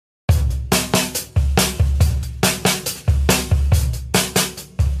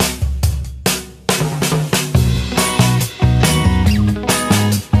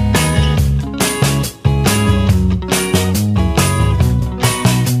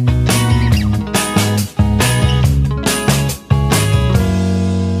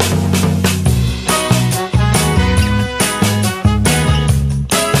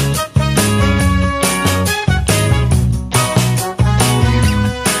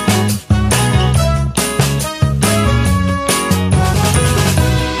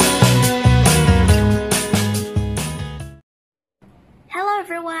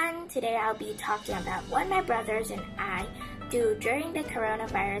talking about what my brothers and I do during the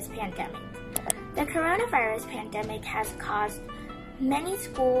coronavirus pandemic. The coronavirus pandemic has caused many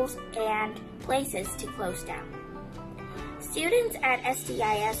schools and places to close down. Students at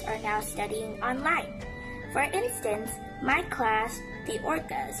STIS are now studying online. For instance, my class, the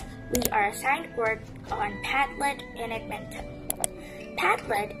Orcas, we are assigned work on Padlet and Edmonton.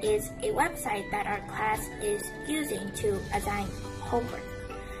 Padlet is a website that our class is using to assign homework.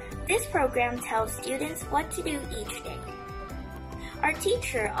 This program tells students what to do each day. Our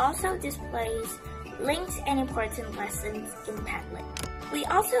teacher also displays links and important lessons in Padlet. We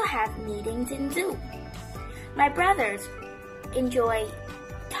also have meetings in Zoom. My brothers enjoy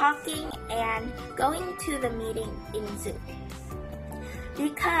talking and going to the meeting in Zoom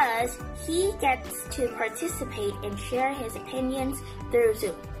because he gets to participate and share his opinions through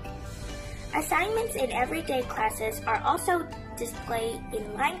Zoom. Assignments in everyday classes are also displayed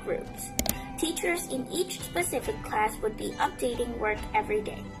in line groups. Teachers in each specific class would be updating work every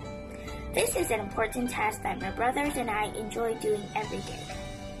day. This is an important task that my brothers and I enjoy doing every day.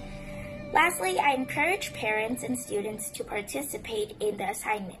 Lastly, I encourage parents and students to participate in the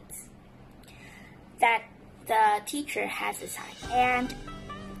assignments that the teacher has assigned and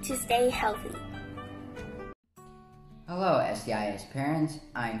to stay healthy. Hello STIS parents,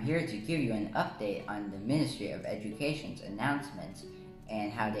 I'm here to give you an update on the Ministry of Education's announcements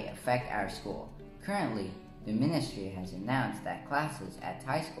and how they affect our school. Currently, the Ministry has announced that classes at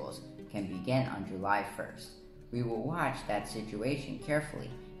Thai schools can begin on July 1st. We will watch that situation carefully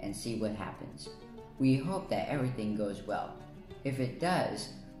and see what happens. We hope that everything goes well. If it does,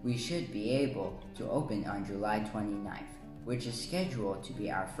 we should be able to open on July 29th, which is scheduled to be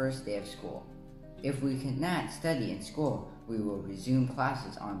our first day of school. If we cannot study in school, we will resume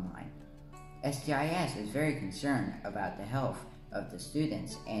classes online. STIS is very concerned about the health of the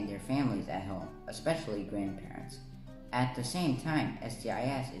students and their families at home, especially grandparents. At the same time,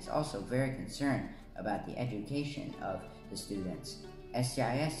 STIS is also very concerned about the education of the students.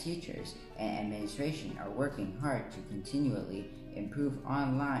 STIS teachers and administration are working hard to continually improve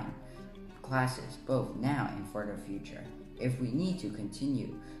online classes both now and for the future. If we need to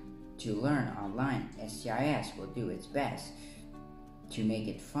continue to learn online, STIS will do its best to make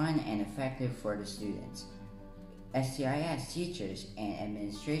it fun and effective for the students. STIS teachers and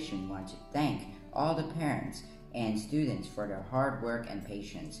administration want to thank all the parents and students for their hard work and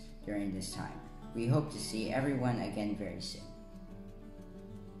patience during this time. We hope to see everyone again very soon.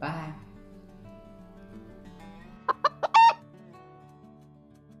 Bye!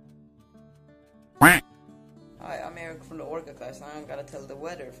 Hi, I'm Eric from the Orca class and I'm gonna tell the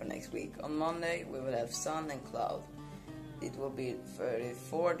weather for next week. On Monday we will have sun and cloud. It will be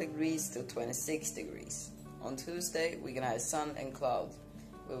 34 degrees to 26 degrees. On Tuesday we're gonna have sun and cloud.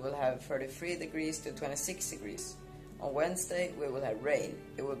 We will have 33 degrees to 26 degrees. On Wednesday we will have rain.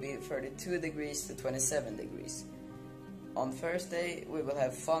 It will be 32 degrees to 27 degrees. On Thursday we will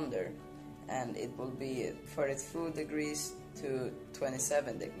have thunder and it will be 32 degrees to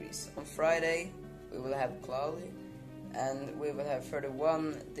 27 degrees. On Friday we will have cloudy and we will have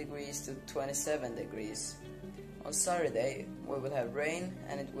 31 degrees to 27 degrees. On Saturday we will have rain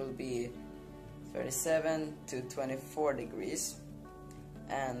and it will be 37 to 24 degrees.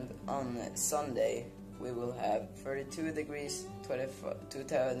 And on Sunday we will have 32 degrees to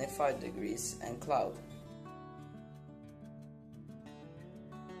 25 degrees and cloud.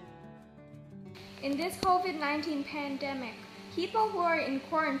 In this COVID-19 pandemic, people who are in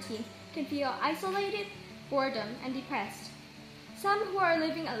quarantine can feel isolated, boredom, and depressed. Some who are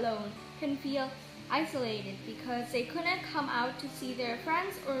living alone can feel isolated because they couldn't come out to see their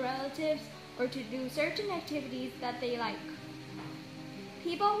friends or relatives or to do certain activities that they like.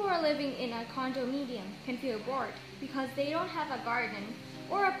 People who are living in a condominium can feel bored because they don't have a garden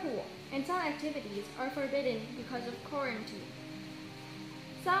or a pool, and some activities are forbidden because of quarantine.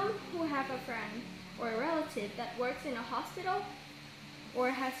 Some who have a friend or a relative that works in a hospital or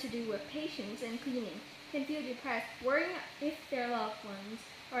has to do with patients and cleaning can feel depressed, worrying if their loved ones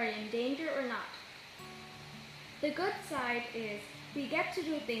are in danger or not. The good side is we get to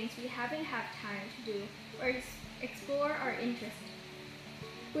do things we haven't had time to do or explore our interests.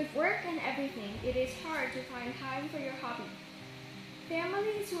 With work and everything, it is hard to find time for your hobby.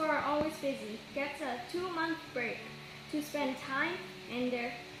 Families who are always busy get a 2-month break to spend time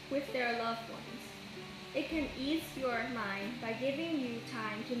with their loved ones. It can ease your mind by giving you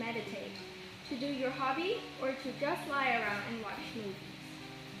time to meditate, to do your hobby, or to just lie around and watch movies.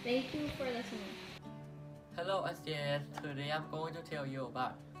 Thank you for listening. Hello STS, today I'm going to tell you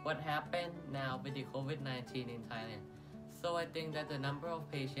about what happened now with the COVID-19 in Thailand. So I think that the number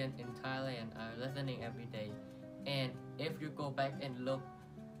of patients in Thailand are lessening every day. And if you go back and look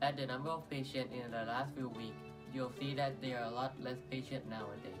at the number of patients in the last few weeks, you'll see that there are a lot less patients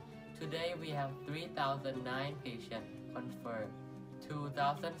nowadays. Today we have 3,009 patients confirmed,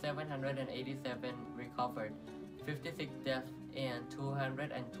 2,787 recovered, 56 deaths, and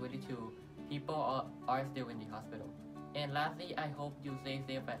 222 people are still in the hospital. And lastly, I hope you stay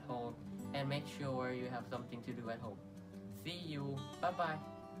safe at home and make sure you have something to do at home. See you. Bye-bye.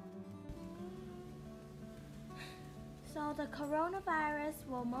 So the coronavirus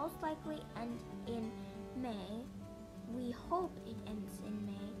will most likely end in May. We hope it ends in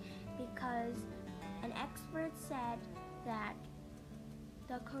May because an expert said that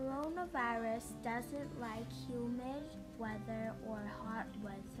the coronavirus doesn't like humid weather or hot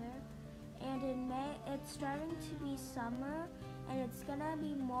weather. And in May, it's starting to be summer and it's gonna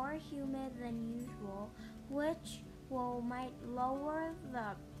be more humid than usual, which might lower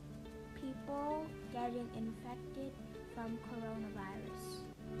the people getting infected from coronavirus.